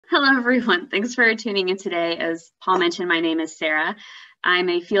Hello, everyone. Thanks for tuning in today. As Paul mentioned, my name is Sarah. I'm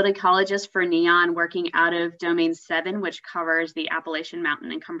a field ecologist for NEON working out of Domain 7, which covers the Appalachian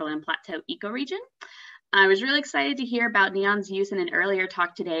Mountain and Cumberland Plateau ecoregion. I was really excited to hear about NEON's use in an earlier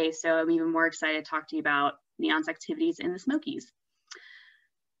talk today, so I'm even more excited to talk to you about NEON's activities in the Smokies.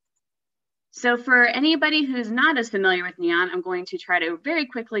 So for anybody who's not as familiar with NEON, I'm going to try to very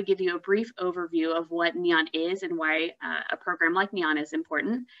quickly give you a brief overview of what NEON is and why a program like NEON is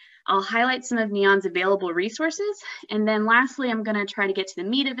important. I'll highlight some of NEON's available resources, and then lastly, I'm going to try to get to the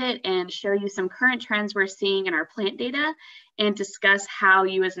meat of it and show you some current trends we're seeing in our plant data and discuss how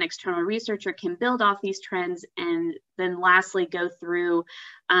you as an external researcher can build off these trends, and then lastly go through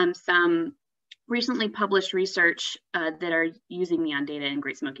some recently published research that are using NEON data in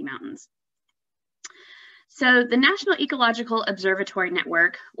Great Smoky Mountains. So the National Ecological Observatory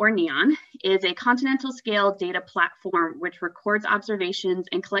Network, or NEON, is a continental-scale data platform which records observations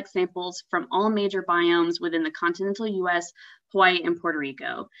and collects samples from all major biomes within the continental US, Hawaii, and Puerto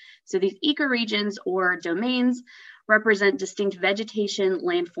Rico. So these ecoregions, or domains, represent distinct vegetation,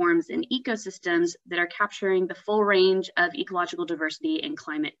 landforms, and ecosystems that are capturing the full range of ecological diversity and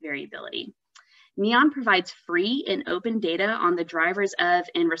climate variability. NEON provides free and open data on the drivers of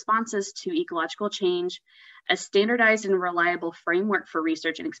and responses to ecological change, a standardized and reliable framework for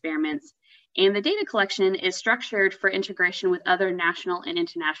research and experiments, and the data collection is structured for integration with other national and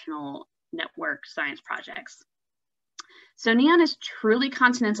international network science projects. So NEON is truly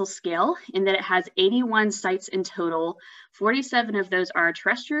continental scale in that it has 81 sites in total. 47 of those are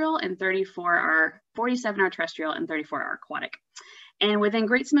terrestrial and 47 are terrestrial and 34 are aquatic. And within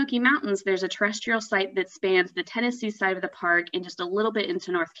Great Smoky Mountains, there's a terrestrial site that spans the Tennessee side of the park and just a little bit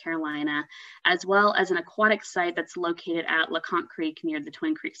into North Carolina, as well as an aquatic site that's located at LeConte Creek near the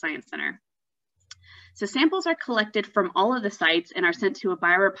Twin Creek Science Center. So samples are collected from all of the sites and are sent to a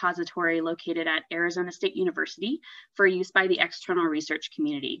biorepository located at Arizona State University for use by the external research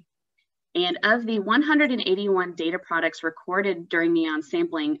community. And of the 181 data products recorded during NEON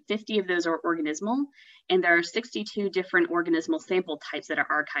sampling, 50 of those are organismal, and there are 62 different organismal sample types that are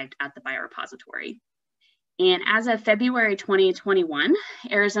archived at the biorepository. And as of February 2021,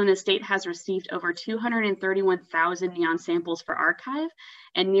 Arizona State has received over 231,000 NEON samples for archive,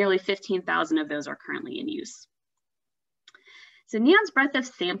 and nearly 15,000 of those are currently in use. So NEON's breadth of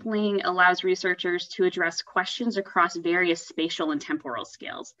sampling allows researchers to address questions across various spatial and temporal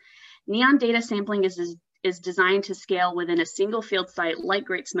scales. NEON data sampling is designed to scale within a single field site like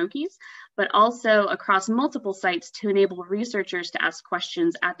Great Smokies, but also across multiple sites to enable researchers to ask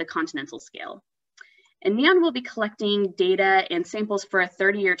questions at the continental scale. And NEON will be collecting data and samples for a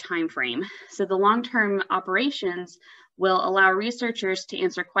 30-year time frame. So the long-term operations will allow researchers to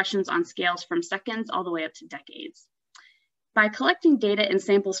answer questions on scales from seconds all the way up to decades. By collecting data and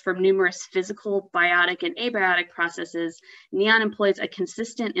samples from numerous physical, biotic, and abiotic processes, NEON employs a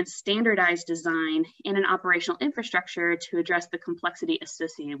consistent and standardized design and an operational infrastructure to address the complexity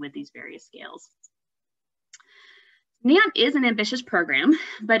associated with these various scales. NEON is an ambitious program,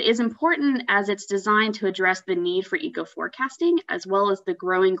 but is important as it's designed to address the need for eco-forecasting, as well as the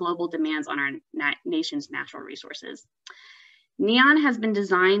growing global demands on our nation's natural resources. NEON has been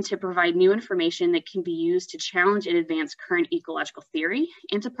designed to provide new information that can be used to challenge and advance current ecological theory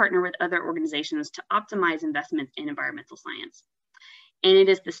and to partner with other organizations to optimize investments in environmental science. And it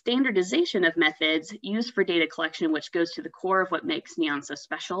is the standardization of methods used for data collection which goes to the core of what makes NEON so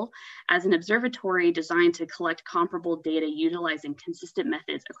special as an observatory designed to collect comparable data utilizing consistent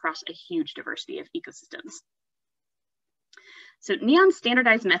methods across a huge diversity of ecosystems. So NEON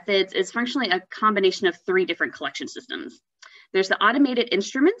standardized methods is functionally a combination of 3 different collection systems. There's the automated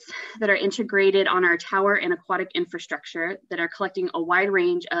instruments that are integrated on our tower and aquatic infrastructure that are collecting a wide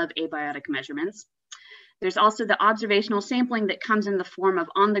range of abiotic measurements. There's also the observational sampling that comes in the form of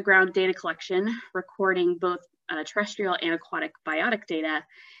on-the-ground data collection, recording both terrestrial and aquatic biotic data.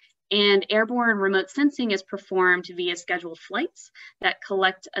 And airborne remote sensing is performed via scheduled flights that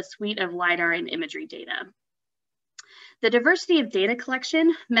collect a suite of LiDAR and imagery data. The diversity of data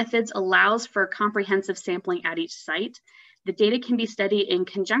collection methods allows for comprehensive sampling at each site. The data can be studied in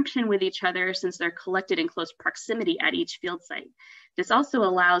conjunction with each other since they're collected in close proximity at each field site. This also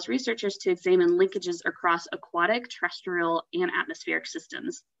allows researchers to examine linkages across aquatic, terrestrial, and atmospheric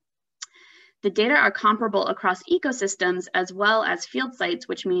systems. The data are comparable across ecosystems as well as field sites,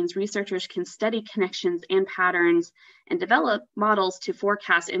 which means researchers can study connections and patterns and develop models to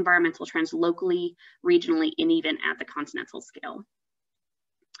forecast environmental trends locally, regionally, and even at the continental scale.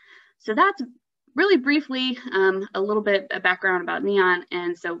 So that's really briefly, a little bit of background about NEON.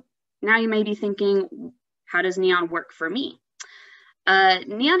 And so now you may be thinking, how does NEON work for me?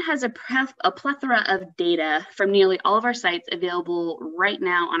 NEON has a plethora of data from nearly all of our sites available right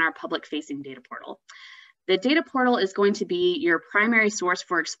now on our public-facing data portal. The data portal is going to be your primary source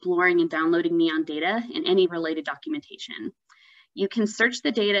for exploring and downloading NEON data and any related documentation. You can search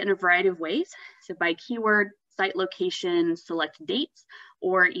the data in a variety of ways, so by keyword, site location, select dates,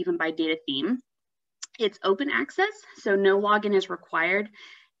 or even by data theme. It's open access, so no login is required,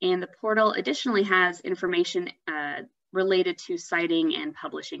 and the portal additionally has information related to citing and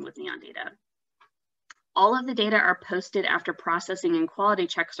publishing with NEON data. All of the data are posted after processing and quality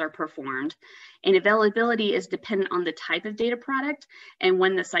checks are performed, and availability is dependent on the type of data product and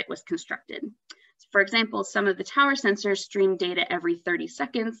when the site was constructed. For example, some of the tower sensors stream data every 30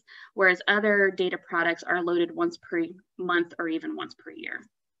 seconds, whereas other data products are loaded once per month or even once per year.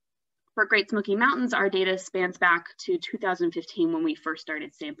 For Great Smoky Mountains, our data spans back to 2015 when we first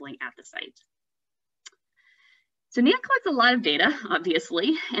started sampling at the site. So NEON collects a lot of data,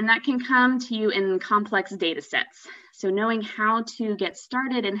 obviously, and that can come to you in complex data sets. So knowing how to get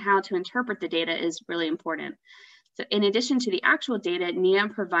started and how to interpret the data is really important. So in addition to the actual data, NEON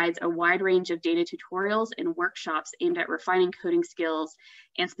provides a wide range of data tutorials and workshops aimed at refining coding skills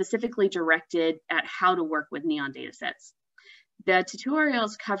and specifically directed at how to work with NEON datasets. The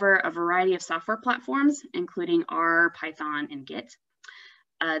tutorials cover a variety of software platforms, including R, Python, and Git.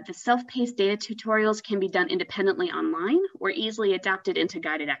 The self-paced data tutorials can be done independently online or easily adapted into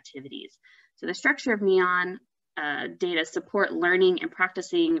guided activities. So the structure of NEON data support learning and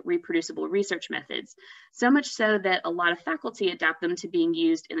practicing reproducible research methods, so much so that a lot of faculty adapt them to being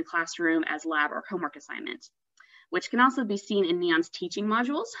used in a classroom as lab or homework assignments, which can also be seen in NEON's teaching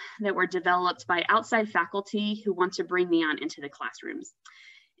modules that were developed by outside faculty who want to bring NEON into the classrooms.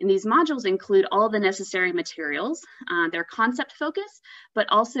 And these modules include all the necessary materials. They're concept focused, but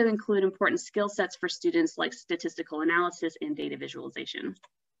also include important skill sets for students like statistical analysis and data visualization.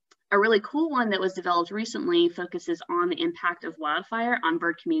 A really cool one that was developed recently focuses on the impact of wildfire on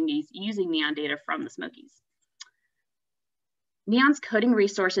bird communities using NEON data from the Smokies. NEON's coding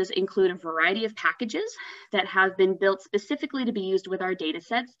resources include a variety of packages that have been built specifically to be used with our data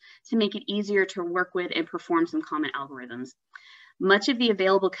sets to make it easier to work with and perform some common algorithms. Much of the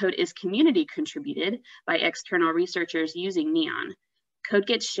available code is community contributed by external researchers using NEON. Code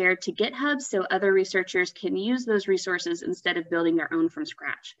gets shared to GitHub so other researchers can use those resources instead of building their own from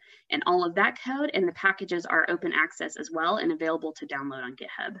scratch. And all of that code and the packages are open access as well and available to download on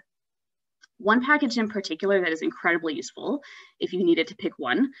GitHub. One package in particular that is incredibly useful, if you needed to pick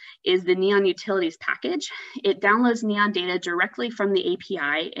one, is the NEON Utilities package. It downloads NEON data directly from the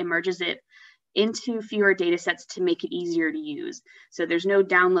API and merges it into fewer data sets to make it easier to use. So there's no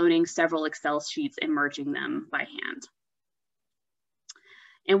downloading several Excel sheets and merging them by hand.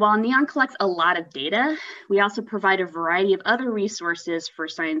 And while NEON collects a lot of data, we also provide a variety of other resources for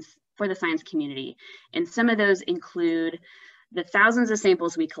the science community. And some of those include the thousands of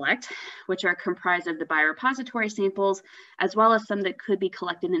samples we collect, which are comprised of the biorepository samples, as well as some that could be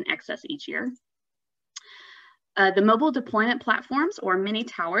collected in excess each year. The mobile deployment platforms, or mini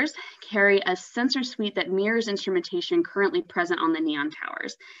towers, carry a sensor suite that mirrors instrumentation currently present on the NEON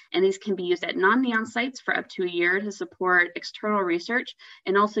towers. And these can be used at non-NEON sites for up to a year to support external research,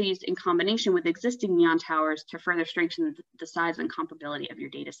 and also used in combination with existing NEON towers to further strengthen the size and comparability of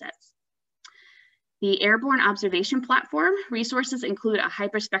your data sets. The airborne observation platform resources include a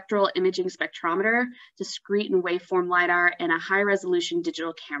hyperspectral imaging spectrometer, discrete and waveform LiDAR, and a high-resolution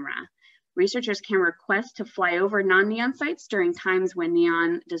digital camera. Researchers can request to fly over non-NEON sites during times when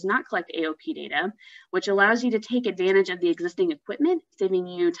NEON does not collect AOP data, which allows you to take advantage of the existing equipment, saving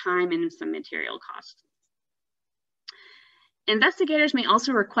you time and some material costs. Investigators may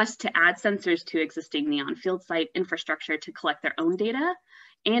also request to add sensors to existing NEON field site infrastructure to collect their own data,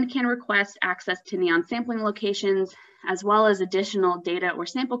 and can request access to NEON sampling locations, as well as additional data or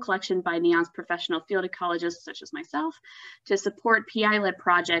sample collection by NEON's professional field ecologists, such as myself, to support PI-led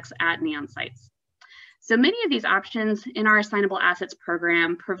projects at NEON sites. So many of these options in our Assignable Assets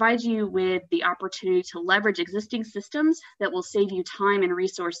program provide you with the opportunity to leverage existing systems that will save you time and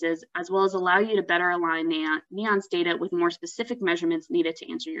resources, as well as allow you to better align NEON's data with more specific measurements needed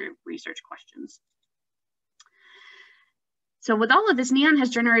to answer your research questions. So with all of this, NEON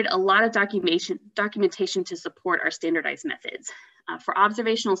has generated a lot of documentation to support our standardized methods. For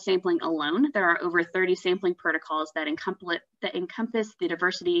observational sampling alone, there are over 30 sampling protocols that encompass the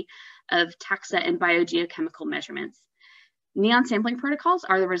diversity of taxa and biogeochemical measurements. NEON sampling protocols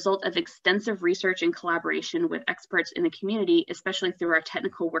are the result of extensive research and collaboration with experts in the community, especially through our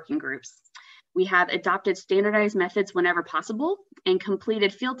technical working groups. We have adopted standardized methods whenever possible and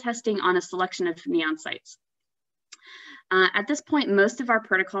completed field testing on a selection of NEON sites. At this point, most of our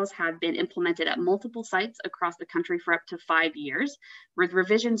protocols have been implemented at multiple sites across the country for up to 5 years, with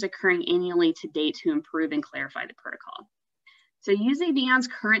revisions occurring annually to date to improve and clarify the protocol. So using NEON's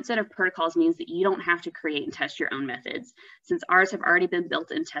current set of protocols means that you don't have to create and test your own methods. Since ours have already been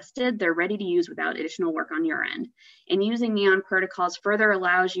built and tested, they're ready to use without additional work on your end. And using NEON protocols further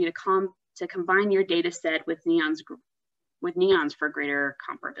allows you to combine your data set with NEON's for greater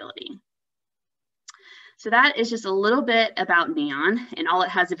comparability. So that is just a little bit about NEON and all it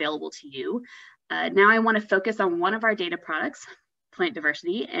has available to you. Now I want to focus on one of our data products, plant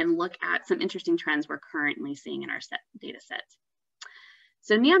diversity, and look at some interesting trends we're currently seeing in our data set.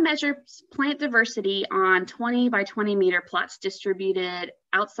 So NEON measures plant diversity on 20 by 20 meter plots distributed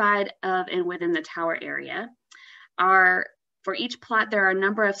outside of and within the tower area. For each plot, there are a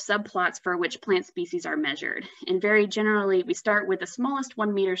number of subplots for which plant species are measured. And very generally, we start with the smallest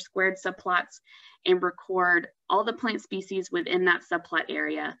 1 meter squared subplots and record all the plant species within that subplot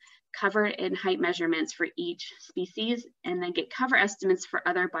area, cover and height measurements for each species, and then get cover estimates for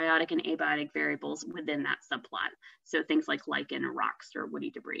other biotic and abiotic variables within that subplot. So things like lichen or rocks or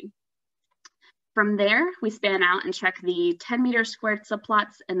woody debris. From there, we span out and check the 10 meter squared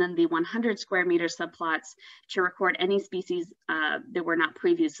subplots and then the 100 square meter subplots to record any species that were not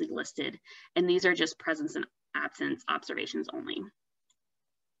previously listed. And these are just presence and absence observations only.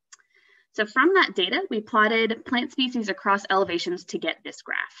 So from that data, we plotted plant species across elevations to get this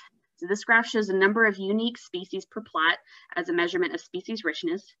graph. So this graph shows the number of unique species per plot as a measurement of species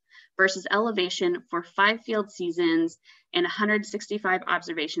richness versus elevation for 5 field seasons and 165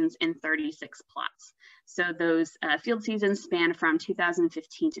 observations in 36 plots. So those field seasons span from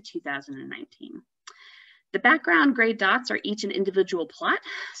 2015 to 2019. The background gray dots are each an individual plot.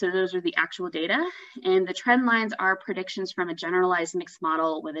 So those are the actual data. And the trend lines are predictions from a generalized mixed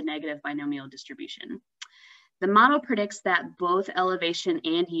model with a negative binomial distribution. The model predicts that both elevation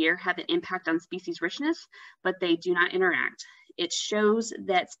and year have an impact on species richness, but they do not interact. It shows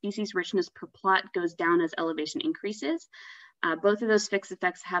that species richness per plot goes down as elevation increases. Both of those fixed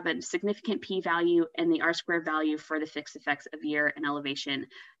effects have a significant p-value, and the R-squared value for the fixed effects of year and elevation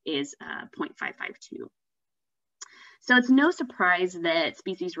is 0.552. So it's no surprise that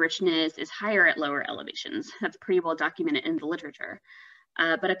species richness is higher at lower elevations. That's pretty well documented in the literature.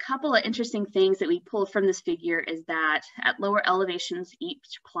 But a couple of interesting things that we pulled from this figure is that at lower elevations,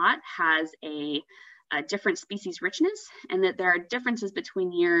 each plot has a different species richness, and that there are differences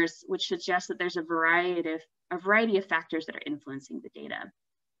between years, which suggests that there's a variety of factors that are influencing the data.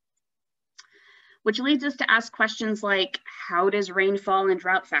 Which leads us to ask questions like, how does rainfall and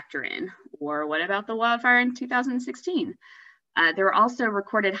drought factor in? Or what about the wildfire in 2016? There were also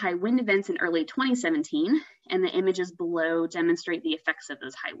recorded high wind events in early 2017, and the images below demonstrate the effects of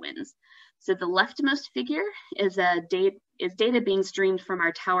those high winds. So the leftmost figure is data being streamed from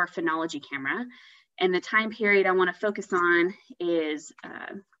our tower phenology camera, and the time period I want to focus on is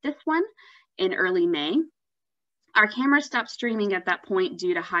this one in early May. Our camera stopped streaming at that point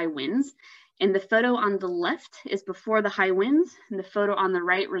due to high winds, and the photo on the left is before the high winds, and the photo on the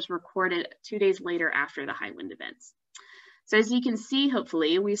right was recorded 2 days later after the high wind events. So as you can see,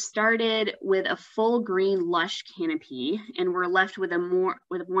 hopefully, we started with a full green lush canopy, and we're left with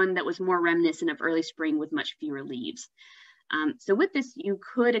one that was more reminiscent of early spring with much fewer leaves. So with this, you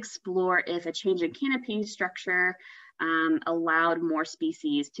could explore if a change in canopy structure allowed more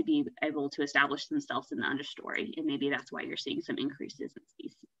species to be able to establish themselves in the understory, and maybe that's why you're seeing some increases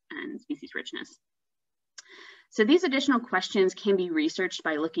in species richness. So these additional questions can be researched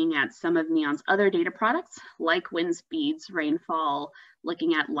by looking at some of NEON's other data products, like wind speeds, rainfall,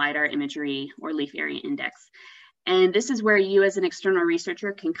 looking at LiDAR imagery, or leaf area index. And this is where you as an external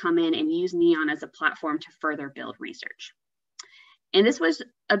researcher can come in and use NEON as a platform to further build research. And this was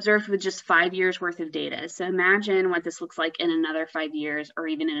observed with just 5 years worth of data. So imagine what this looks like in another 5 years or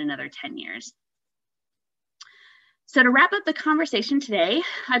even in another 10 years. So to wrap up the conversation today,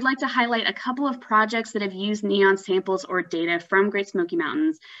 I'd like to highlight a couple of projects that have used NEON samples or data from Great Smoky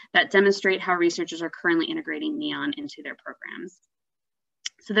Mountains that demonstrate how researchers are currently integrating NEON into their programs.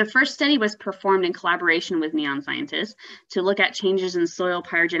 So the first study was performed in collaboration with NEON scientists to look at changes in soil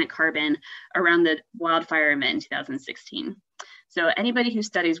pyrogenic carbon around the wildfire event in 2016. So anybody who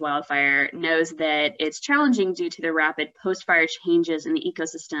studies wildfire knows that it's challenging due to the rapid post-fire changes in the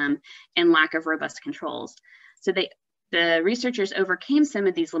ecosystem and lack of robust controls. So the researchers overcame some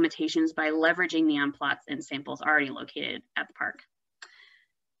of these limitations by leveraging NEON plots and samples already located at the park.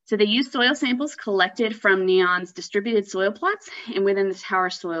 So they used soil samples collected from NEON's distributed soil plots and within the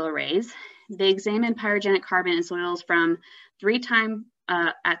tower soil arrays. They examined pyrogenic carbon in soils from 3 time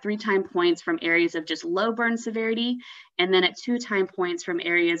at 3 time points from areas of just low burn severity, and then at 2 time points from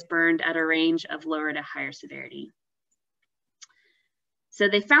areas burned at a range of lower to higher severity. So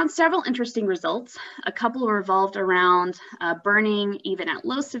they found several interesting results. A couple revolved around burning even at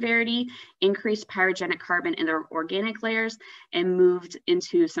low severity, increased pyrogenic carbon in the organic layers, and moved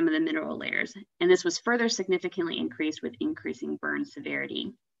into some of the mineral layers. And this was further significantly increased with increasing burn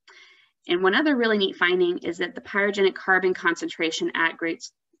severity. And one other really neat finding is that the pyrogenic carbon concentration at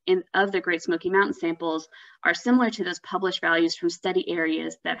of the Great Smoky Mountain samples are similar to those published values from study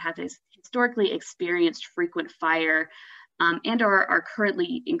areas that have historically experienced frequent fire and are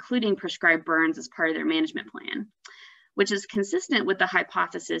currently including prescribed burns as part of their management plan, which is consistent with the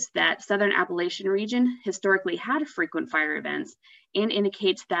hypothesis that Southern Appalachian region historically had frequent fire events and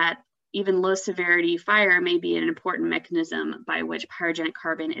indicates that even low severity fire may be an important mechanism by which pyrogenic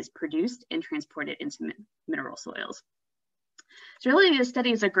carbon is produced and transported into mineral soils. So really, this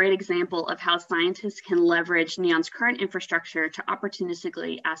study is a great example of how scientists can leverage NEON's current infrastructure to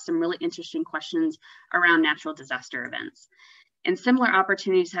opportunistically ask some really interesting questions around natural disaster events. And similar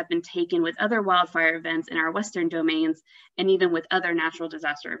opportunities have been taken with other wildfire events in our Western domains, and even with other natural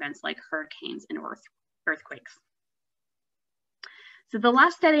disaster events like hurricanes and earthquakes. So the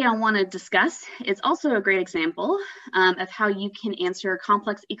last study I want to discuss is also a great example of how you can answer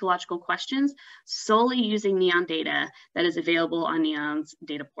complex ecological questions solely using NEON data that is available on NEON's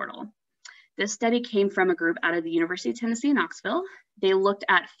data portal. This study came from a group out of the University of Tennessee in Knoxville. They looked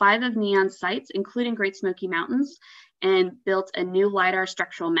at 5 of NEON's sites, including Great Smoky Mountains, and built a new LiDAR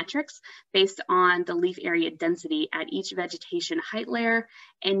structural metrics based on the leaf area density at each vegetation height layer,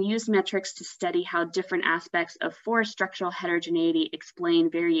 and used metrics to study how different aspects of forest structural heterogeneity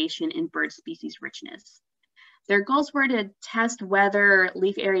explain variation in bird species richness. Their goals were to test whether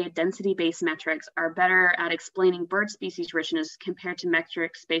leaf area density-based metrics are better at explaining bird species richness compared to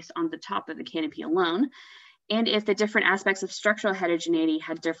metrics based on the top of the canopy alone, and if the different aspects of structural heterogeneity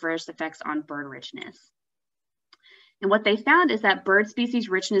had diverse effects on bird richness. And what they found is that bird species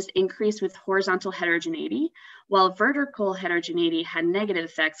richness increased with horizontal heterogeneity, while vertical heterogeneity had negative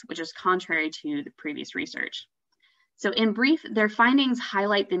effects, which is contrary to the previous research. So in brief, their findings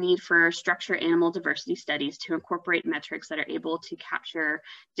highlight the need for structure animal diversity studies to incorporate metrics that are able to capture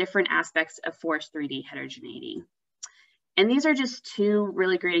different aspects of forest 3D heterogeneity. And these are just 2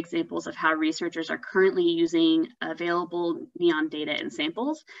 really great examples of how researchers are currently using available NEON data and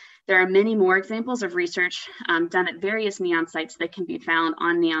samples. There are many more examples of research done at various NEON sites that can be found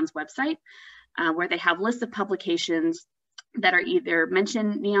on NEON's website, where they have lists of publications that are either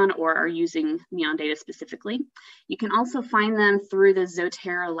mention NEON or are using NEON data specifically. You can also find them through the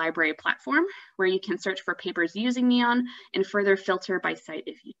Zotero library platform, where you can search for papers using NEON and further filter by site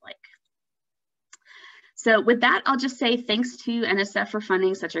if you'd like. So with that, I'll just say thanks to NSF for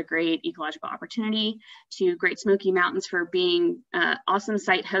funding such a great ecological opportunity, to Great Smoky Mountains for being an awesome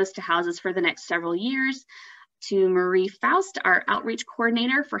site host to house us for the next several years, to Marie Faust, our outreach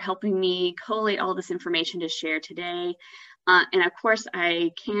coordinator, for helping me collate all this information to share today. And of course, I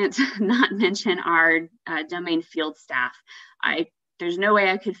can't not mention our domain field staff. There's no way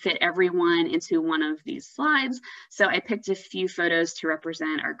I could fit everyone into one of these slides, so I picked a few photos to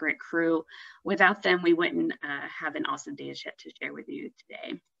represent our great crew. Without them, we wouldn't have an awesome data set to share with you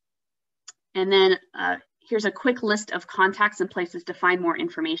today. And then here's a quick list of contacts and places to find more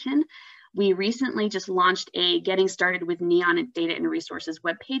information. We recently just launched a Getting Started with NEON Data and Resources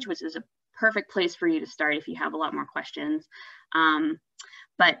webpage, which is a perfect place for you to start if you have a lot more questions.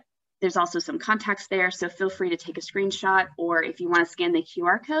 But there's also some contacts there, so feel free to take a screenshot, or if you want to scan the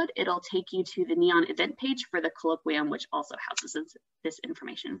QR code, it'll take you to the NEON event page for the Colloquium, which also houses this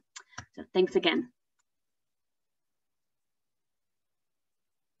information. So thanks again.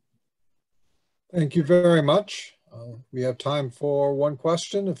 Thank you very much. We have time for one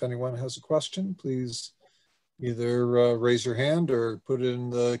question. If anyone has a question, please either raise your hand or put it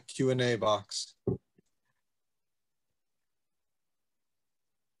in the Q&A box.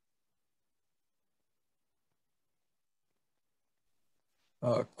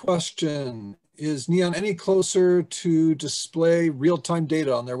 Question, is NEON any closer to display real-time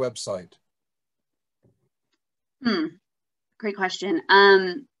data on their website? Great question.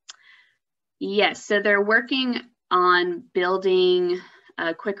 Yes, so they're working on building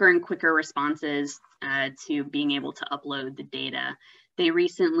quicker and quicker responses to being able to upload the data. They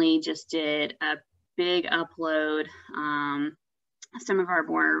recently just did a big upload, some of our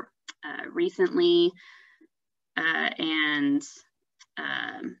more recently, and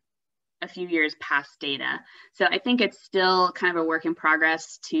a few years past data. So I think it's still kind of a work in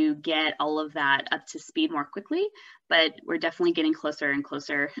progress to get all of that up to speed more quickly, but we're definitely getting closer and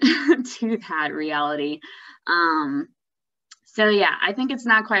closer to that reality. So yeah, I think it's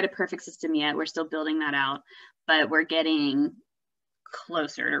not quite a perfect system yet. We're still building that out, but we're getting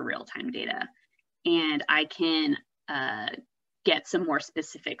closer to real-time data. And I can get some more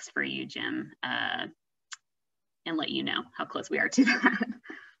specifics for you, Jim, and let you know how close we are to that.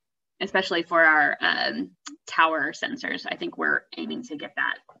 Especially for our tower sensors. I think we're aiming to get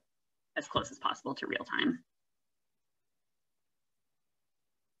that as close as possible to real time.